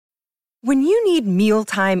When you need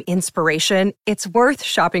mealtime inspiration, it's worth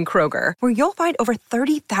shopping Kroger, where you'll find over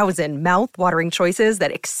 30,000 mouth-watering choices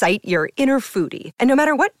that excite your inner foodie. And no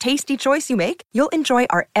matter what tasty choice you make, you'll enjoy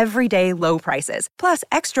our everyday low prices, plus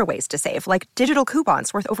extra ways to save, like digital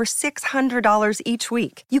coupons worth over $600 each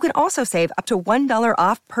week. You can also save up to $1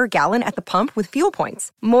 off per gallon at the pump with fuel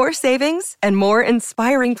points. More savings and more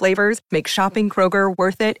inspiring flavors make shopping Kroger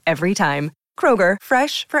worth it every time. Kroger,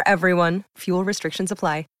 fresh for everyone. Fuel restrictions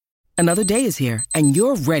apply. Another day is here, and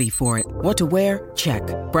you're ready for it. What to wear? Check.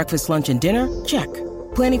 Breakfast, lunch, and dinner? Check.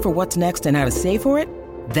 Planning for what's next and how to save for it?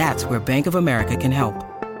 That's where Bank of America can help.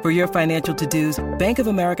 For your financial to-dos, Bank of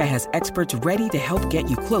America has experts ready to help get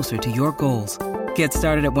you closer to your goals. Get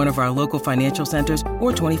started at one of our local financial centers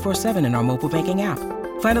or 24/7 in our mobile banking app.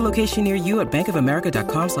 Find a location near you at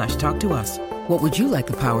bankofamerica.com/talktous. What would you like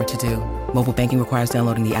the power to do? Mobile banking requires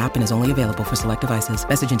downloading the app and is only available for select devices.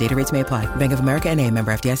 Message and data rates may apply. Bank of America N.A.,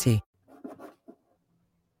 member FDIC.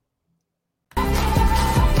 Le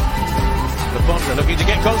Fondre looking to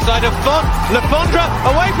get close side of Font. Le Fondre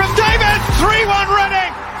away from David. 3-1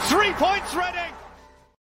 Reading. 3 points Reading.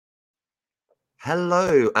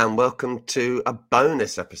 Hello and welcome to a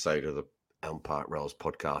bonus episode of the Elm Park Rolls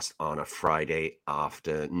podcast on a Friday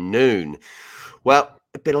afternoon. Well,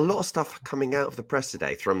 there's been a lot of stuff coming out of the press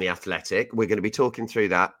today from The Athletic. We're going to be talking through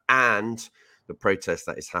that and the protest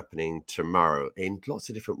that is happening tomorrow in lots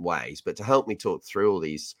of different ways. But to help me talk through all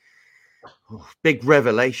these big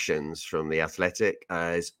revelations from The Athletic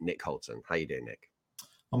is Nick Holton. How you doing, Nick?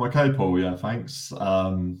 I'm okay, Paul. Yeah, thanks.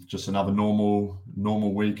 Just another normal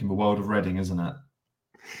week in the world of Reading, isn't it?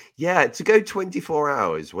 Yeah, to go 24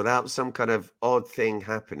 hours without some kind of odd thing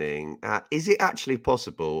happening, is it actually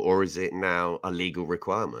possible or is it now a legal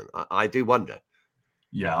requirement? I do wonder.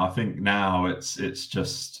 Yeah, I think now it's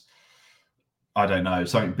just, I don't know,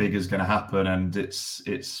 something big is going to happen, and it's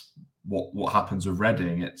what happens with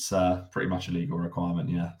Reading. It's pretty much a legal requirement.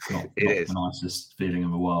 Yeah, it's not the nicest feeling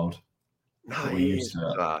in the world. No, it is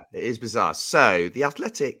bizarre. It is bizarre. So the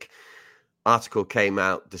Athletic article came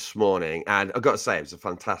out this morning, and I've got to say it was a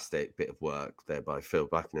fantastic bit of work there by Phil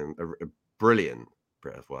Buckingham, a brilliant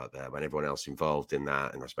bit of work there, and everyone else involved in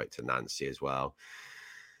that, and respect to Nancy as well.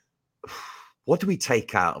 What do we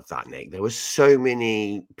take out of that, Nick? There were so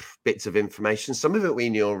many bits of information. Some of it we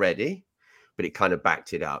knew already, but it kind of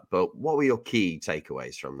backed it up. But what were your key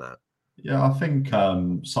takeaways from that? Yeah, I think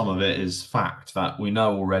some of it is fact that we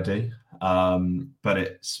know already, but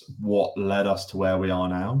it's what led us to where we are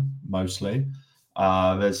now, mostly.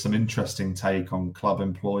 There's some interesting take on club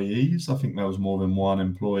employees. I think there was more than one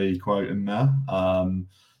employee quote in there.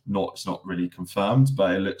 It's not really confirmed,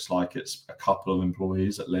 but it looks like it's a couple of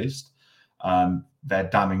employees at least. Their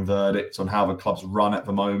damning verdict on how the club's run at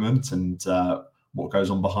the moment and what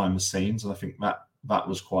goes on behind the scenes. And I think that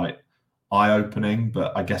was quite eye-opening,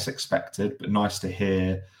 but I guess expected, but nice to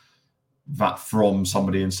hear that from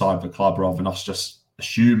somebody inside the club rather than us just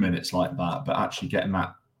assuming it's like that, but actually getting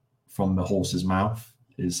that from the horse's mouth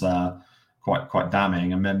is quite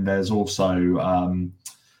damning. And then there's also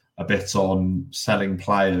a bit on selling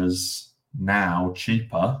players now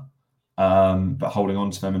cheaper, but holding on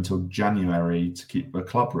to them until January to keep the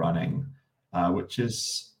club running, which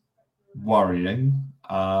is worrying.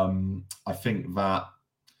 I think that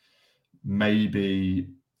maybe,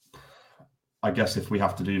 I guess if we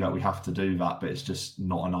have to do that, we have to do that, but it's just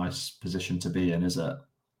not a nice position to be in, is it?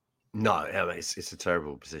 No, it's a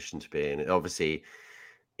terrible position to be in. Obviously,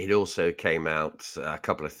 it also came out a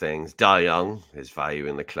couple of things. Dai Young is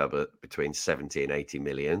valuing the club at between 70 and 80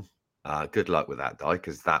 million. Good luck with that, Dai,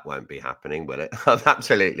 because that won't be happening, will it?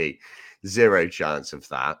 Absolutely zero chance of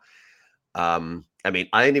that. I mean,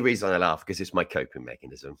 the only reason I laugh because it's my coping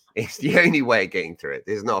mechanism. It's the only way of getting through it.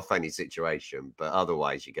 It's not a funny situation, but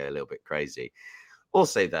otherwise you go a little bit crazy.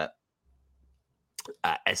 Also that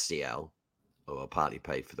SCL partly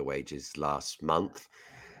paid for the wages last month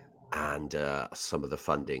and some of the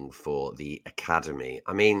funding for the academy.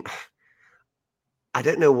 I mean, I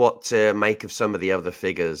don't know what to make of some of the other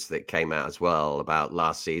figures that came out as well about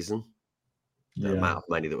last season. The amount of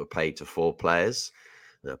money that were paid to 4 players.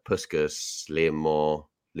 Puskas, Liam Moore,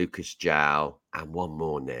 Lucas Jow, and one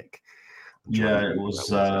more, Nick. It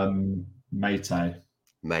was Mayte,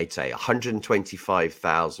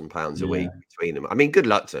 £125,000 a week between them. I mean, good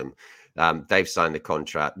luck to them. They've signed the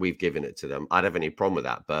contract. We've given it to them. I don't have any problem with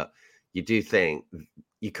that. But you do think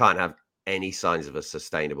you can't have any signs of a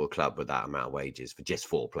sustainable club with that amount of wages for just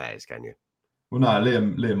 4 players, can you? Well, no,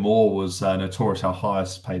 Liam Moore was notorious our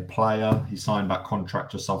highest paid player. He signed that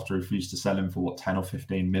contract just after he refused to sell him for 10 or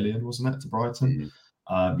 15 million, wasn't it, to Brighton?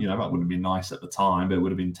 That wouldn't be nice at the time, but it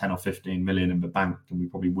would have been 10 or 15 million in the bank, and we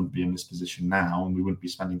probably wouldn't be in this position now, and we wouldn't be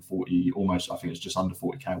spending 40, almost, I think it's just under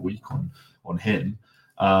 40k a week on him.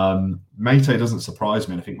 Meite doesn't surprise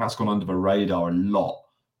me, and I think that's gone under the radar a lot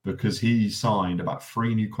because he signed about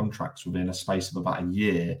 3 new contracts within a space of about a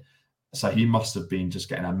year. So he must have been just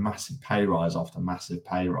getting a massive pay rise after massive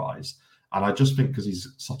pay rise. And I just think because he's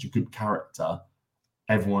such a good character,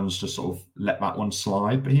 everyone's just sort of let that one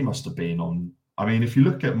slide. But he must have been on, I mean, if you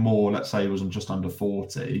look at more, let's say he was on just under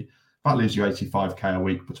 40, that leaves you 85k a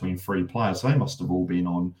week between 3 players. So they must have all been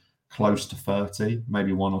on close to 30,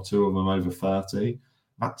 maybe 1 or 2 of them over 30.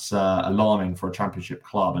 That's alarming for a Championship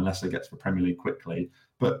club unless they get to the Premier League quickly.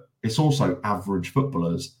 But it's also average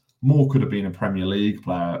footballers. Moore could have been a Premier League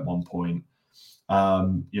player at one point.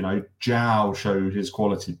 João showed his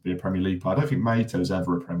quality to be a Premier League player. I don't think Meito's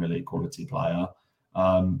ever a Premier League quality player.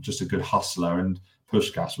 Just a good hustler. And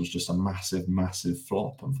Puskás was just a massive, massive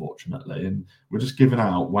flop, unfortunately. And we're just giving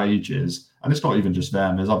out wages. And it's not even just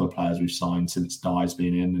them. There's other players we've signed since Dye's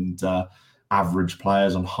been in, and average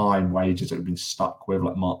players on high wages that we've been stuck with,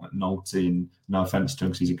 like Mark McNulty, and no offence to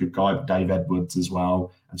him because he's a good guy, but Dave Edwards as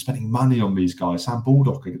well, and spending money on these guys. Sam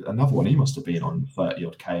Baldock, another one, he must have been on 30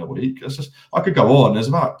 odd K a week. It's just, I could go on. There's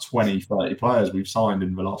about 20, 30 players we've signed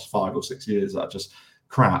in the last 5 or 6 years that are just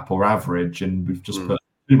crap or average, and we've just put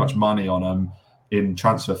too much money on them in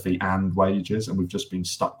transfer fee and wages, and we've just been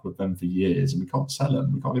stuck with them for years, and we can't sell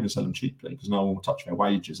them. We can't even sell them cheaply because no one will touch their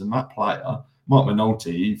wages. And that player, Mark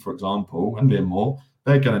McNulty, for example, and Liam Moore,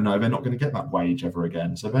 they're going to know they're not going to get that wage ever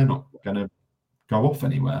again. So they're not going to go off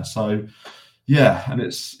anywhere. So, yeah, and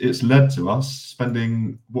it's led to us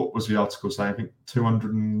spending, what was the article saying? I think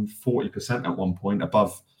 240% at one point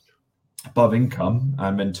above income,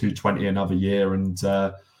 and then 220 another year, and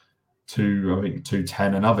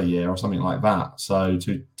 210 another year or something like that. So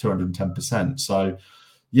 210%. So,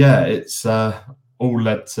 yeah, it's all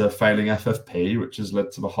led to failing FFP, which has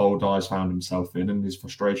led to the hole Dye's found himself in, and his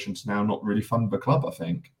frustration to now not really fund the club, I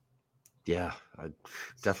think. Yeah,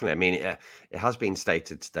 definitely. I mean, it has been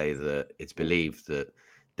stated today that it's believed that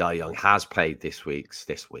Dye Young has paid this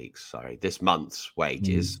month's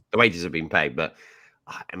wages. The wages have been paid, but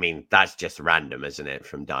I mean, that's just random, isn't it,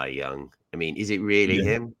 from Dye Young? I mean, is it really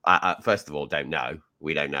him? First of all, don't know.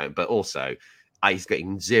 We don't know. But also, he's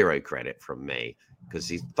getting 0 credit from me because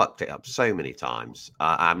he's fucked it up so many times.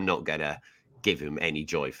 I'm not going to give him any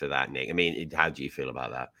joy for that, Nick. I mean, how do you feel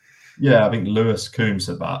about that? Yeah, I think Lewis Coombs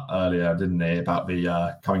said that earlier, didn't he, about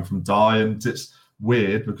the coming from Dye. And it's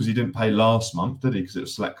weird because he didn't pay last month, did he? Because it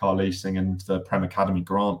was Select Car Leasing and the Prem Academy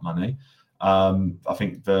grant money. I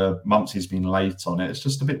think the months he's been late on it, it's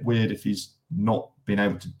just a bit weird if he's not been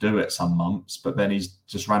able to do it some months, but then he's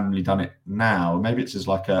just randomly done it now. Maybe it's just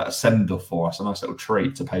like a send-off for us, a nice little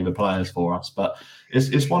treat to pay the players for us. But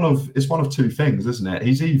it's one of two things, isn't it?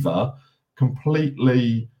 He's either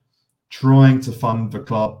completely trying to fund the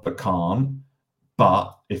club but can't,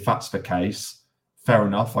 but if that's the case, fair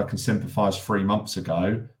enough, I can sympathise 3 months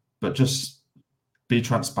ago, but just be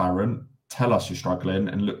transparent, tell us you're struggling,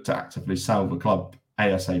 and look to actively sell the club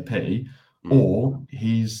ASAP. Or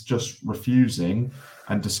he's just refusing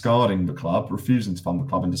and discarding the club, refusing to fund the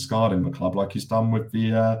club and discarding the club like he's done with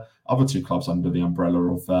the other 2 clubs under the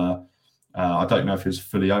umbrella of, I don't know if he was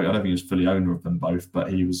fully owned, I don't think he was fully owner of them both,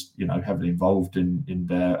 but he was, heavily involved in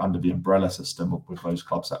their, under the umbrella system with those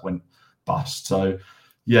clubs that went bust. So,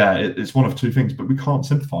 yeah, it's one of 2 things, but we can't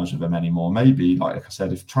sympathise with them anymore. Maybe, like I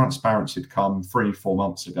said, if transparency had come 3-4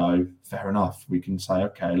 months ago, fair enough. We can say,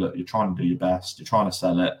 okay, look, you're trying to do your best, you're trying to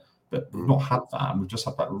sell it, but we've not had that. And we've just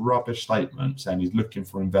had that rubbish statement saying he's looking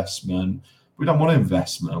for investment. We don't want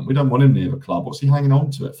investment. We don't want him near the club. What's he hanging on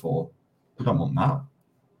to it for? We don't want that.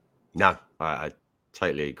 No, I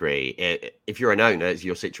totally agree. If you're an owner,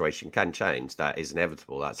 your situation can change. That is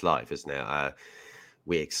inevitable. That's life, isn't it?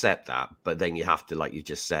 We accept that. But then you have to, like you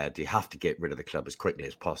just said, you have to get rid of the club as quickly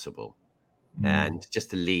as possible. And just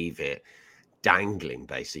to leave it dangling,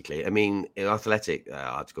 basically. I mean, an Athletic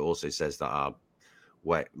article also says that our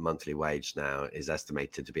monthly wage now is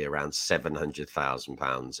estimated to be around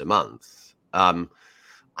 £700,000 a month.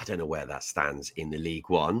 I don't know where that stands in the League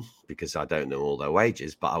One because I don't know all their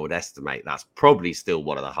wages, but I would estimate that's probably still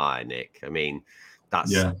one of the higher, Nick. I mean,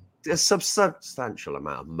 that's a substantial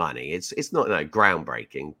amount of money. It's not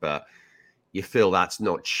groundbreaking, but you feel that's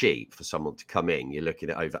not cheap for someone to come in. You're looking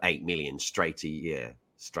at over 8 million straight away.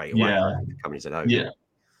 Coming as an owner.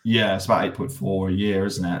 Yeah, it's about 8.4 a year,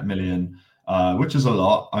 isn't it? Million. Which is a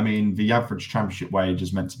lot. I mean, the average Championship wage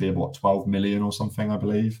is meant to be about 12 million or something, I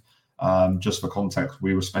believe. Just for context,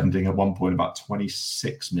 we were spending at one point about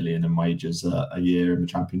 26 million in wages a year in the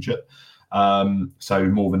Championship. So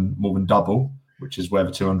more than double, which is where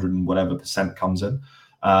the 200 and whatever % comes in.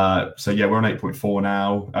 So yeah, we're on 8.4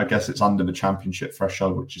 now. I guess it's under the championship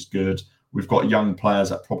threshold, which is good. We've got young players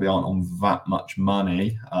that probably aren't on that much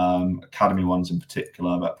money, academy ones in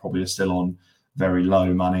particular, that probably are still on very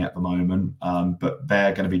low money at the moment, but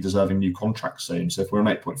they're going to be deserving new contracts soon. So if we're on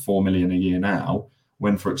 8.4 million a year now,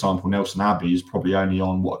 when, for example, Nelson Abbey is probably only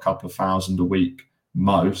on, a couple of thousand a week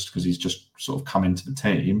most, because he's just sort of come into the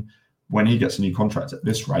team, when he gets a new contract at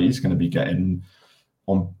this rate, he's going to be getting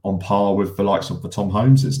on par with the likes of the Tom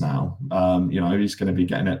Holmeses now. He's going to be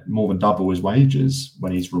getting it more than double his wages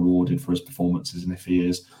when he's rewarded for his performances, and if he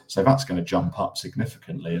is, so that's going to jump up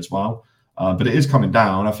significantly as well. But it is coming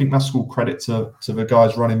down. I think that's all credit to the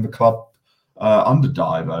guys running the club under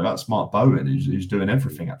Divo. That's Mark Bowen, who's doing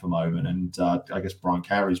everything at the moment, and I guess Brian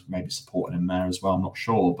Carey's maybe supporting him there as well. I'm not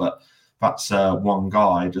sure, but that's one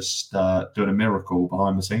guy just doing a miracle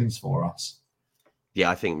behind the scenes for us. Yeah,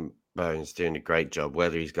 I think Bowen's doing a great job.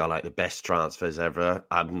 Whether he's got like the best transfers ever,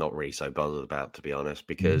 I'm not really so bothered about, to be honest,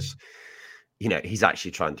 because he's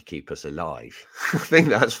actually trying to keep us alive. I think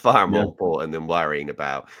that's far more important than worrying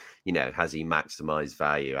about, has he maximized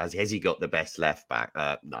value? Has he got the best left back?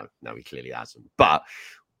 No, he clearly hasn't. But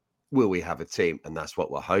will we have a team? And that's what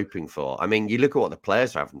we're hoping for. I mean, you look at what the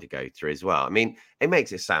players are having to go through as well. I mean, it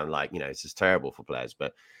makes it sound like, it's just terrible for players,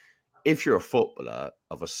 but if you're a footballer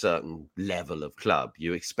of a certain level of club,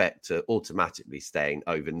 you expect to automatically stay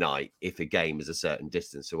overnight if a game is a certain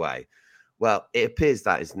distance away. Well, it appears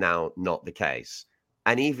that is now not the case.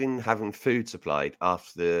 And even having food supplied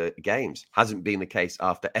after the games hasn't been the case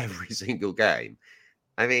after every single game.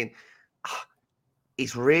 I mean,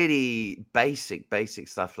 it's really basic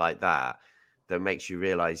stuff like that makes you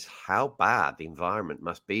realize how bad the environment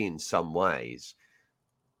must be in some ways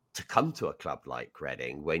to come to a club like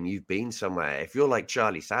Reading when you've been somewhere. If you're like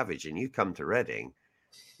Charlie Savage and you come to Reading,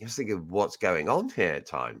 you're thinking, what's going on here at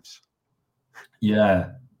times? Yeah,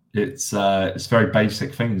 it's very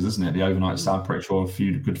basic things, isn't it? The overnight stay. I'm pretty sure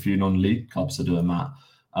a good few non-league clubs are doing that.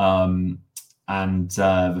 And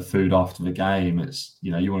the food after the game, it's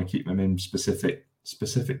you want to keep them in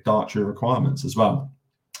specific dietary requirements as well.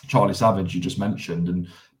 Charlie Savage, you just mentioned, and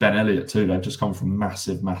Ben Elliott too. They've just come from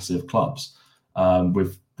massive clubs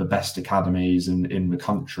with the best academies in the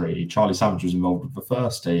country. Charlie Savage was involved with the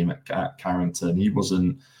first team at Carrington. He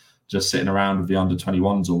wasn't just sitting around with the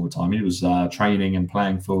under-21s all the time. He was training and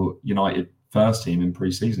playing for United first team in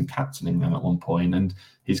pre-season, captaining them at one point. And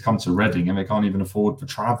he's come to Reading and they can't even afford the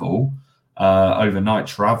travel, overnight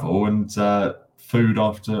travel and food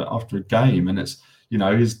after a game. And it's,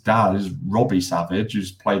 his dad is Robbie Savage,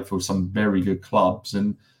 who's played for some very good clubs,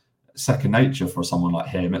 and second nature for someone like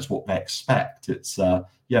him. It's what they expect. It's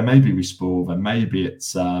maybe we spoil them. Maybe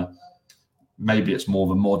it's more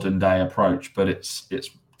of a modern day approach, but it's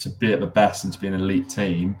to be at the best and to be an elite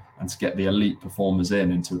team and to get the elite performers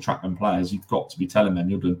in and to attract them players. You've got to be telling them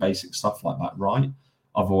you're doing basic stuff like that, right?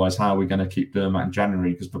 Otherwise, how are we going to keep doing that in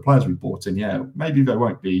January? Because the players we brought in, maybe they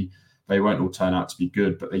won't all turn out to be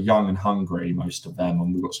good, but they're young and hungry, most of them,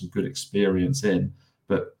 and we've got some good experience in.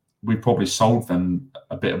 But we probably sold them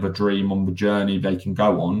a bit of a dream on the journey they can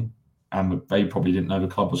go on, and they probably didn't know the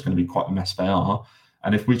club was going to be quite the mess they are.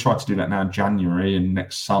 And if we try to do that now in January and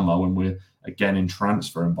next summer when we're again in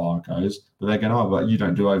transfer embargoes, but they're going, but you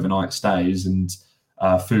don't do overnight stays and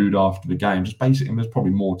food after the game, just basic, and there's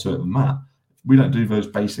probably more to it than that. If we don't do those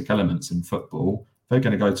basic elements in football, they're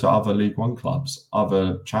going to go to other League One clubs,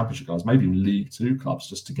 other Championship clubs, maybe even League Two clubs,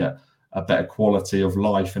 just to get a better quality of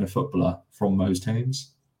life in a footballer from those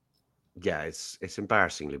teams. Yeah, it's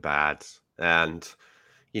embarrassingly bad. And,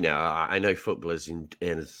 I know footballers in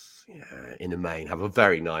the main have a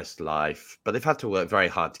very nice life, but they've had to work very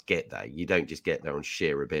hard to get there. You don't just get there on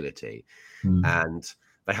sheer ability. And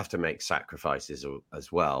they have to make sacrifices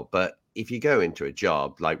as well. But if you go into a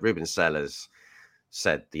job like Ruben Sellers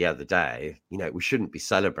said the other day, we shouldn't be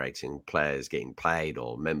celebrating players getting paid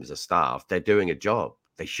or members of staff. They're doing a job.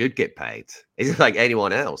 They should get paid. It's like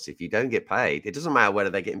anyone else. If you don't get paid, it doesn't matter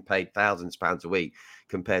whether they're getting paid thousands of pounds a week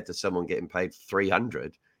compared to someone getting paid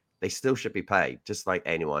 300. They still should be paid just like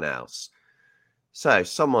anyone else. So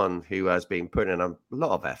someone who has been putting in a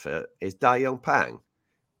lot of effort is Da Young Pang.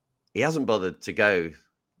 He hasn't bothered to go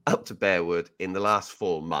up to Bearwood in the last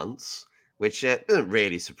 4 months, which doesn't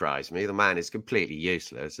really surprise me. The man is completely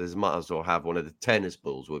useless. As might as well have one of the tennis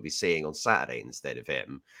balls we'll be seeing on Saturday instead of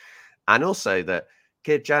him. And also that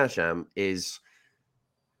Kid Jansham is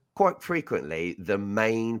quite frequently the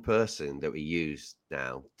main person that we use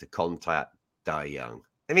now to contact Da Young.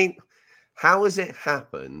 I mean, how has it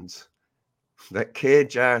happened that Keir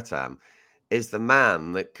Jartam is the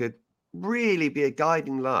man that could really be a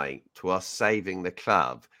guiding light to us saving the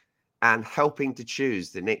club and helping to choose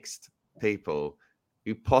the next people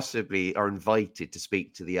who possibly are invited to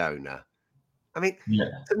speak to the owner. I mean, Yeah.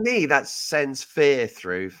 to me, that sends fear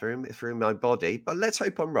through my body. But let's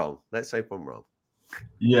hope I'm wrong.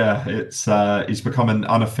 Yeah, it's he's become an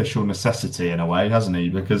unofficial necessity in a way, hasn't he?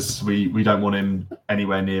 Because we don't want him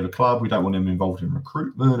anywhere near the club. We don't want him involved in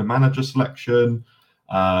recruitment and manager selection.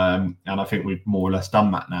 And I think we've more or less done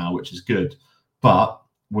that now, which is good. But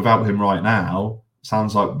without him right now,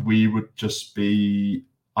 sounds like we would just be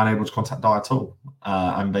unable to contact Dyer at all.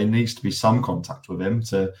 And there needs to be some contact with him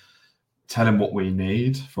to tell him what we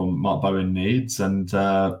need from Mark Bowen needs, and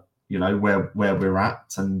where we're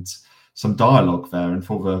at, and some dialogue there, and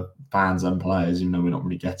for the fans and players, even though we're not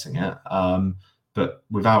really getting it. But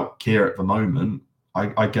without Keir at the moment,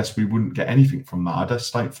 I guess we wouldn't get anything from that. I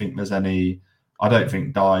just don't think there's any. I don't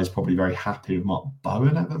think Dyer is probably very happy with Mark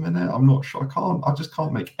Bowen at the minute. I'm not sure. I just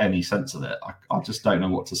can't make any sense of it. I just don't know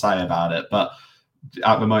what to say about it. But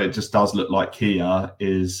at the moment, it just does look like Keir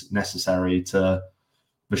is necessary to,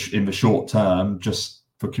 in the short term, just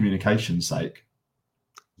for communication's sake.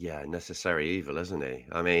 Yeah, necessary evil, isn't he?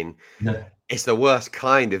 I mean, Yeah. It's the worst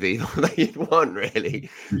kind of evil that you'd want, really.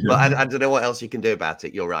 Yeah. But I don't know what else you can do about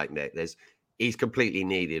it. You're right, Nick. He's completely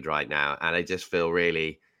needed right now, and I just feel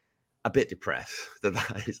really a bit depressed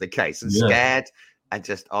that is the case, and scared, and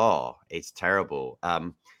just it's terrible.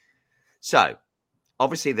 So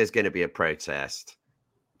obviously there's going to be a protest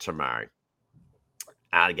tomorrow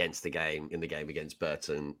against the game against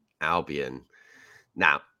Burton Albion.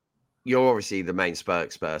 Now, you're obviously the main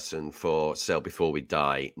spokesperson for Sell Before We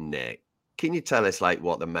Die, Nick. Can you tell us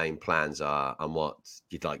what the main plans are and what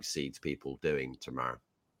you'd like to see people doing tomorrow?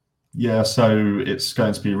 Yeah, so it's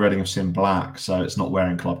going to be Reading FC in black, so it's not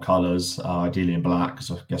wearing club colours, ideally in black, because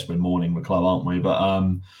I guess we're mourning the club, aren't we?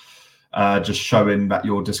 But just showing that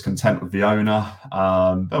you're discontent with the owner.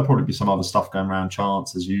 There'll probably be some other stuff going around,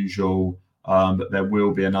 chants as usual, but there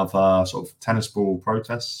will be another sort of tennis ball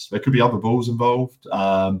protests. There could be other balls involved.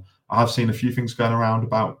 I have seen a few things going around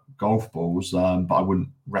about golf balls, but I wouldn't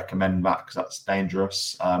recommend that because that's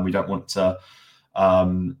dangerous. We don't want to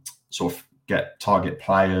sort of target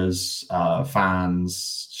players, fans,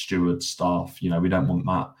 stewards, staff. We don't want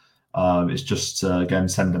that. It's just to, again,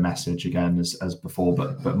 send a message again as before,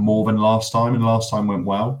 but more than last time. And last time went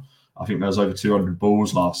well. I think there was over 200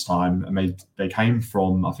 balls last time, and they came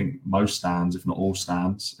from, I think, most stands, if not all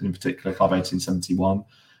stands, in particular Club 1871.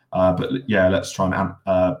 But yeah, let's try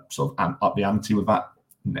and sort of amp up the ante with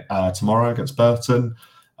that tomorrow against Burton.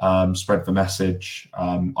 Spread the message.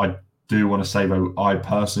 I do want to say, though, I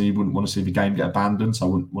personally wouldn't want to see the game get abandoned, so I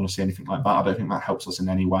wouldn't want to see anything like that. I don't think that helps us in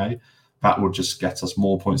any way. That would just get us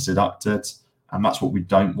more points deducted, and that's what we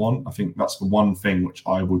don't want. I think that's the one thing which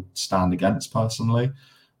I would stand against personally.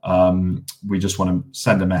 We just want to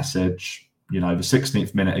send a message, the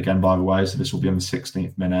 16th minute again, by the way, so this will be on the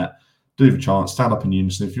 16th minute. Do the chant, stand up in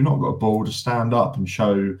unison. If you've not got a ball, just stand up and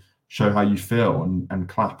show how you feel and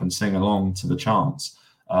clap and sing along to the chants.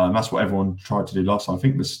 That's what everyone tried to do last time. I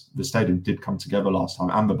think the stadium did come together last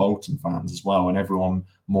time, and the Bolton fans as well, and everyone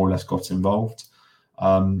more or less got involved.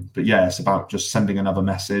 But yeah, it's about just sending another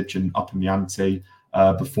message and upping the ante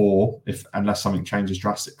before, unless something changes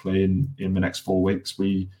drastically in the next 4 weeks,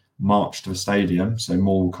 we march to the stadium. So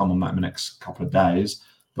more will come on that in the next couple of days,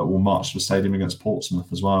 but we'll march to the stadium against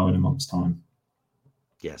Portsmouth as well in a month's time.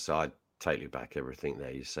 Yes, I totally back everything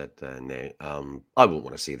there you said there, Nick. I wouldn't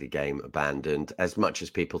want to see the game abandoned. As much as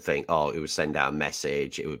people think, it would send out a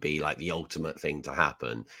message, it would be like the ultimate thing to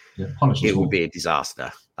happen. Yeah, it would be a disaster.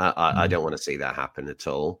 I don't want to see that happen at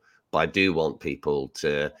all. But I do want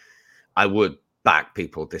I would back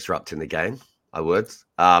people disrupting the game. I would.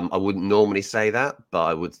 I wouldn't normally say that, but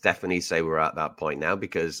I would definitely say we're at that point now,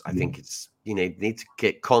 because I think it's, need to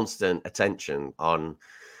get constant attention on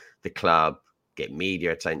the club, get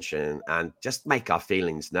media attention, and just make our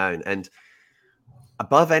feelings known. And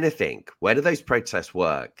above anything, where do those protests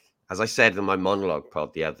work? As I said in my monologue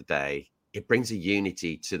pod the other day, it brings a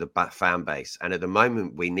unity to the fan base. And at the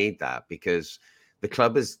moment, we need that, because the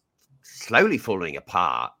club is slowly falling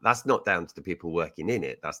apart. That's not down to the people working in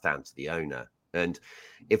it. That's down to the owner. And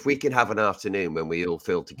if we can have an afternoon when we all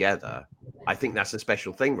feel together, I think that's a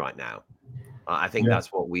special thing right now. I think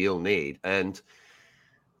that's what we all need. And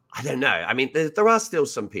I don't know. I mean, there are still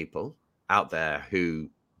some people out there who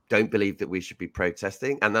don't believe that we should be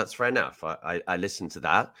protesting, and that's fair enough. I listen to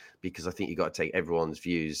that, because I think you've got to take everyone's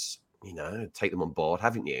views, take them on board,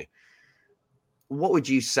 haven't you? what would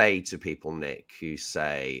you say to people, Nick, who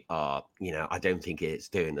say, I don't think it's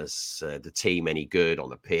doing us, the team, any good on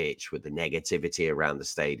the pitch with the negativity around the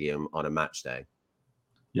stadium on a match day?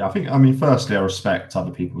 Yeah, I mean, firstly, I respect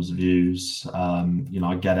other people's views.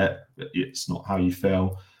 I get it. It's not how you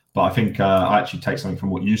feel. But I think I actually take something from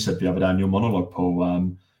what you said the other day in your monologue,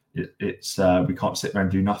 Paul. It's we can't sit there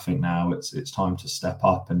and do nothing now. It's time to step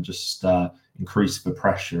up and just increase the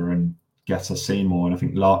pressure and get us seen more. And I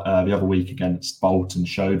think the other week against Bolton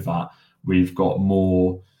showed that we've got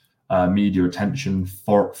more media attention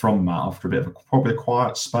from that after a bit of probably a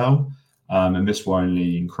quiet spell. And this will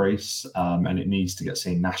only increase, and it needs to get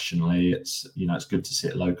seen nationally. It's good to see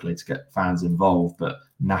it locally to get fans involved, but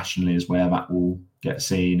nationally is where that will get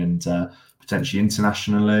seen, and potentially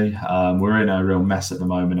internationally. We're in a real mess at the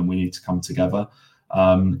moment, and we need to come together.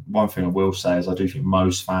 One thing I will say is I do think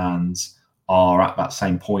most fans are at that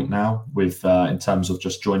same point now with in terms of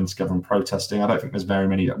just joining together and protesting. I don't think there's very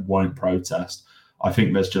many that won't protest. I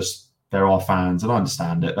think there are fans, and I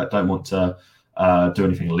understand it, that don't want to do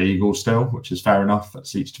anything illegal still, which is fair enough.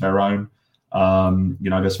 That's each to their own.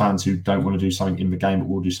 There's fans who don't want to do something in the game but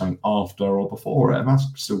will do something after or before it, and that's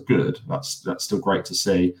still good. That's still great to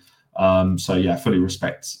see. Fully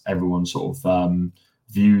respect everyone's sort of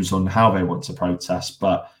views on how they want to protest,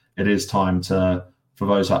 but it is time for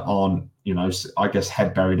those that aren't, I guess,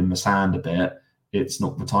 head buried in the sand a bit. It's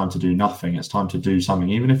not the time to do nothing. It's time to do something,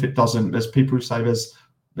 even if it doesn't. There's people who say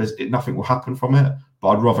nothing will happen from it. But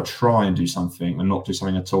I'd rather try and do something and not do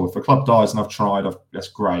something at all. If the club dies and I've tried, that's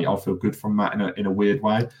great. I'll feel good from that in a weird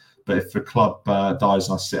way. But if the club dies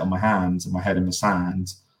and I sit on my hands and my head in the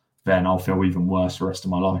sand, then I'll feel even worse the rest of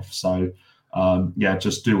my life. So,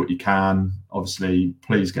 just do what you can. Obviously,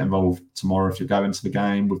 please get involved tomorrow if you go into the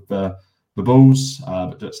game with the Bulls,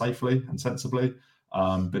 but do it safely and sensibly.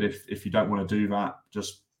 But if you don't want to do that,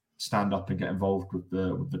 just stand up and get involved with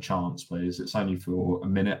the chants, please. It's only for a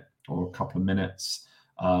minute or a couple of minutes.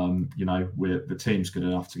 The team's good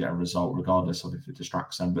enough to get a result regardless of if it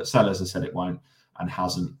distracts them. But Sellers has said it won't and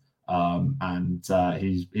hasn't.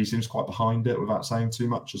 He seems quite behind it without saying too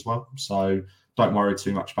much as well. So don't worry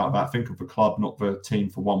too much about that. Think of the club, not the team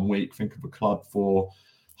for 1 week. Think of the club for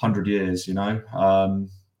 100 years,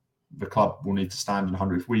 The club will need to stand in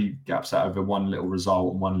 100. If we get upset over one little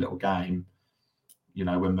result and one little game,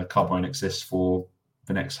 when the club won't exist for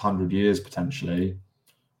the next 100 years potentially,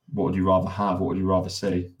 what would you rather have? What would you rather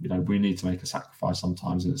see? We need to make a sacrifice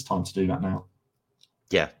sometimes, and it's time to do that now.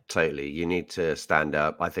 Yeah, totally. You need to stand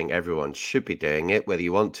up. I think everyone should be doing it. Whether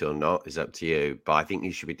you want to or not is up to you. But I think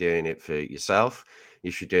you should be doing it for yourself.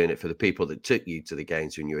 You should be doing it for the people that took you to the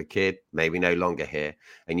games when you were a kid, maybe no longer here.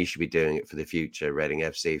 And you should be doing it for the future Reading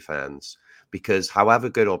FC fans. Because however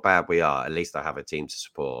good or bad we are, at least I have a team to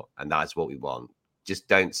support. And that's what we want. Just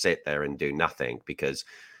don't sit there and do nothing. Because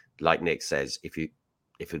like Nick says, if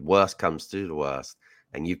the worst comes to the worst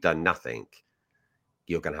and you've done nothing,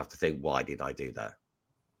 you're going to have to think, why did I do that?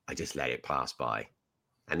 I just let it pass by.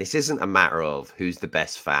 And this isn't a matter of who's the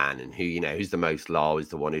best fan and who's the most loyal, is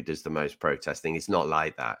the one who does the most protesting. It's not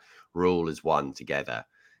like that. We're all as one together.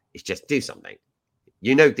 It's just do something.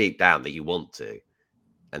 Deep down that you want to.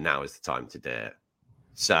 And now is the time to do it.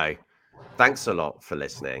 So thanks a lot for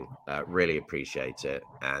listening. Really appreciate it.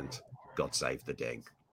 And God save the Ding.